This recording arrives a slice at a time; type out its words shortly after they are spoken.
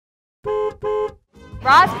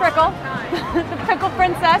Roz Prickel, the Pickle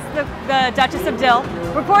Princess, the Duchess of Dill,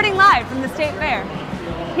 reporting live from the State Fair.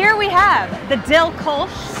 Here we have the DILL KOLSCH.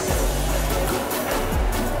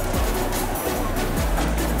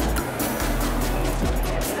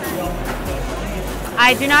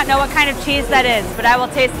 I do not know what kind of cheese that is, but I will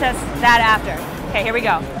taste test that after. Okay, here we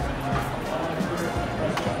go.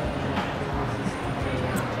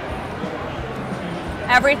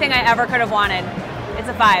 Everything I ever could have wanted. It's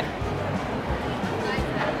a 5.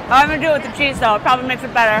 Oh, I'm gonna do it with the cheese though. It probably makes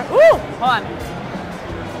it better. Ooh, hold on.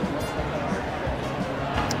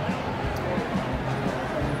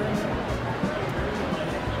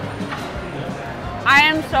 I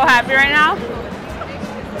am so happy right now.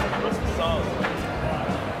 What's the song?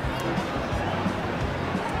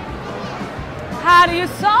 How do you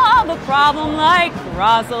solve a problem like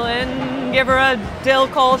Rosalind? Give her a DILL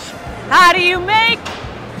KOLSCH. How do you make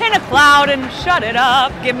in a cloud and shut it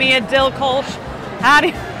up? Give me a DILL KOLSCH. How do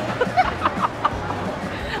you...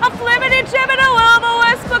 a flippity chippity will a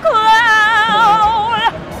wisp a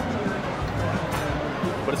cloud.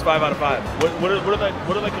 But it's 5 out of 5. What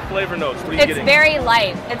are like the flavor notes? What are you getting? It's very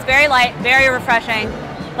light. It's very light, very refreshing.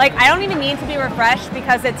 Like, I don't even need to be refreshed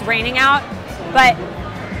because it's raining out, but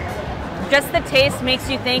just the taste makes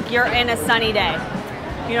you think you're in a sunny day.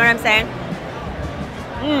 You know what I'm saying?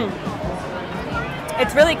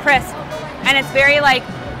 It's really crisp, and it's very like,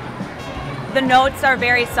 the notes are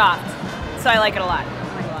very soft, so I like it a lot.